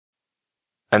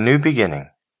A New Beginning.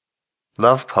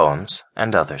 Love Poems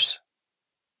and Others.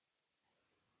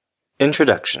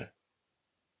 Introduction.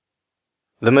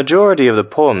 The majority of the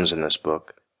poems in this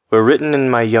book were written in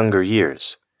my younger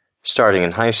years, starting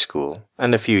in high school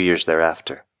and a few years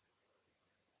thereafter.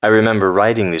 I remember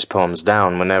writing these poems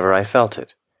down whenever I felt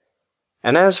it.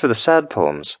 And as for the sad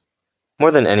poems,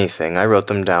 more than anything I wrote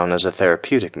them down as a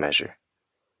therapeutic measure.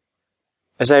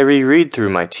 As I reread through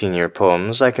my teen-year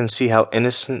poems, I can see how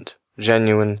innocent,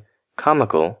 genuine,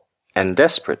 comical, and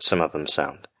desperate some of them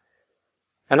sound.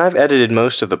 And I've edited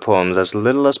most of the poems as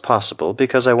little as possible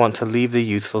because I want to leave the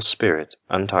youthful spirit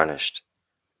untarnished.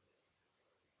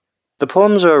 The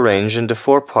poems are arranged into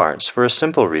 4 parts for a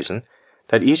simple reason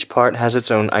that each part has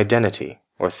its own identity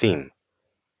or theme,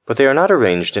 but they are not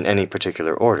arranged in any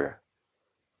particular order.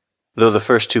 Though the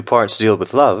first 2 parts deal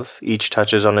with love, each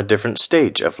touches on a different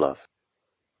stage of love.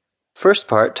 First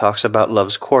part talks about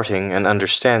love's courting and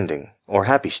understanding, or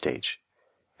happy stage,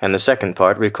 and the second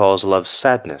part recalls love's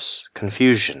sadness,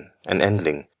 confusion, and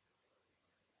ending.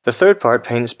 The third part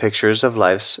paints pictures of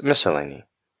life's miscellany.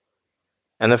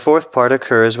 And the fourth part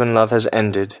occurs when love has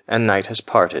ended and night has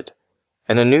parted,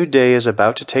 and a new day is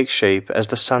about to take shape as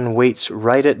the sun waits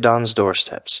right at dawn's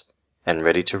doorsteps, and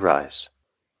ready to rise.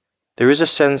 There is a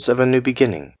sense of a new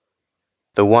beginning,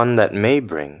 the one that may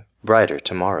bring brighter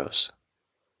tomorrows.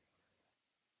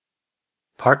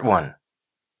 Part 1.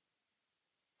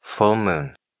 Full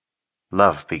Moon.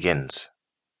 Love begins.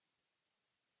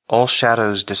 All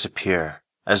shadows disappear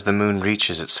as the moon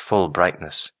reaches its full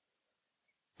brightness.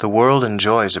 The world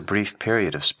enjoys a brief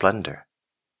period of splendor.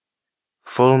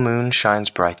 Full moon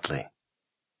shines brightly,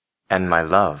 and my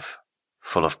love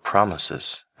full of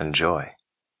promises and joy.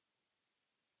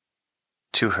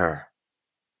 To her.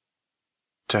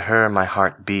 To her my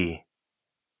heart be,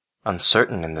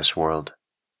 uncertain in this world.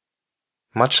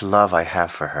 Much love I have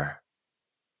for her.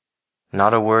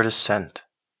 Not a word is sent.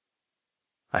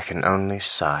 I can only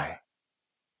sigh.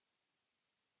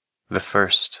 The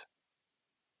first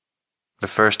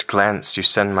glance you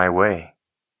send my way,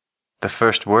 the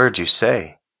first word you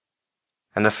say,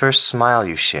 and the first smile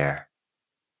you share,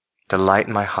 delight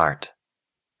my heart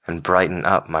and brighten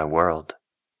up my world.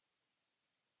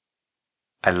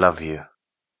 I love you.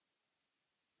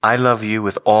 I love you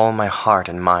with all my heart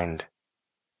and mind.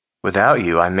 Without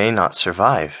you I may not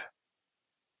survive.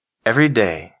 Every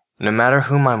day, no matter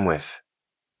whom I'm with,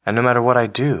 and no matter what I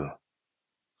do,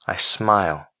 I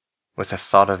smile with the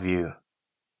thought of you.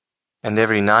 And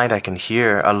every night I can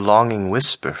hear a longing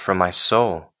whisper from my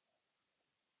soul.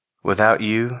 Without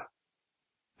you,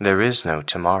 there is no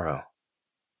tomorrow.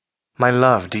 My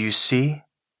love, do you see?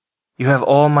 You have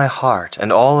all my heart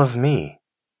and all of me.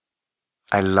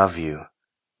 I love you.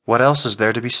 What else is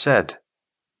there to be said?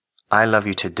 I love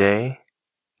you today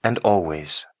and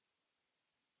always.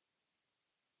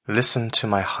 Listen to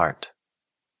my heart.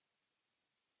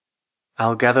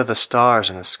 I'll gather the stars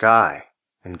in the sky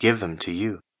and give them to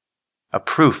you, a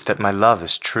proof that my love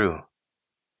is true.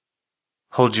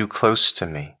 Hold you close to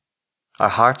me. Our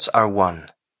hearts are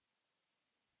one.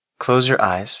 Close your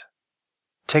eyes.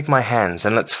 Take my hands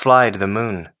and let's fly to the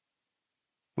moon.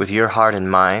 With your heart in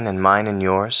mine and mine in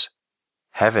yours,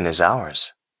 heaven is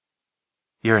ours.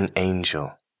 You're an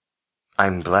angel.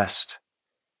 I'm blessed.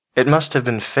 It must have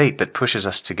been fate that pushes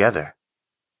us together.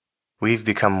 We've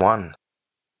become one,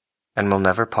 and we'll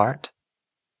never part.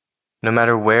 No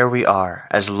matter where we are,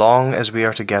 as long as we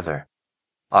are together,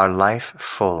 our life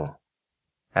full,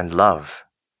 and love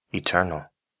eternal.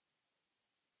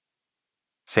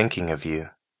 Thinking of you.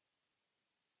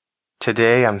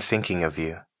 Today I'm thinking of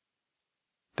you.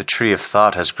 The tree of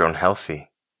thought has grown healthy.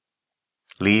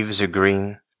 Leaves are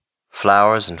green,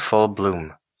 flowers in full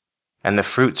bloom, and the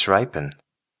fruits ripen.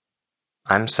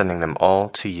 I'm sending them all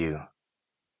to you.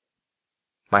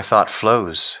 My thought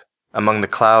flows. Among the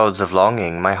clouds of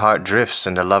longing, my heart drifts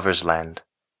into lover's land.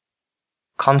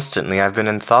 Constantly I've been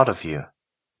in thought of you.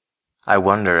 I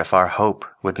wonder if our hope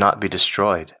would not be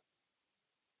destroyed,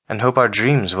 and hope our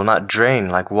dreams will not drain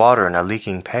like water in a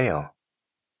leaking pail.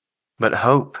 But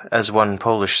hope, as one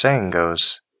Polish saying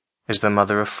goes, is the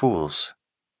mother of fools.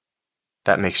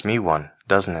 That makes me one,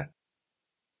 doesn't it?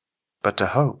 But to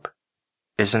hope,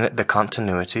 isn't it the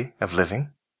continuity of living?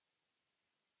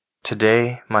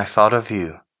 Today my thought of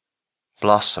you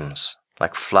blossoms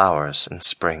like flowers in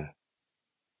spring.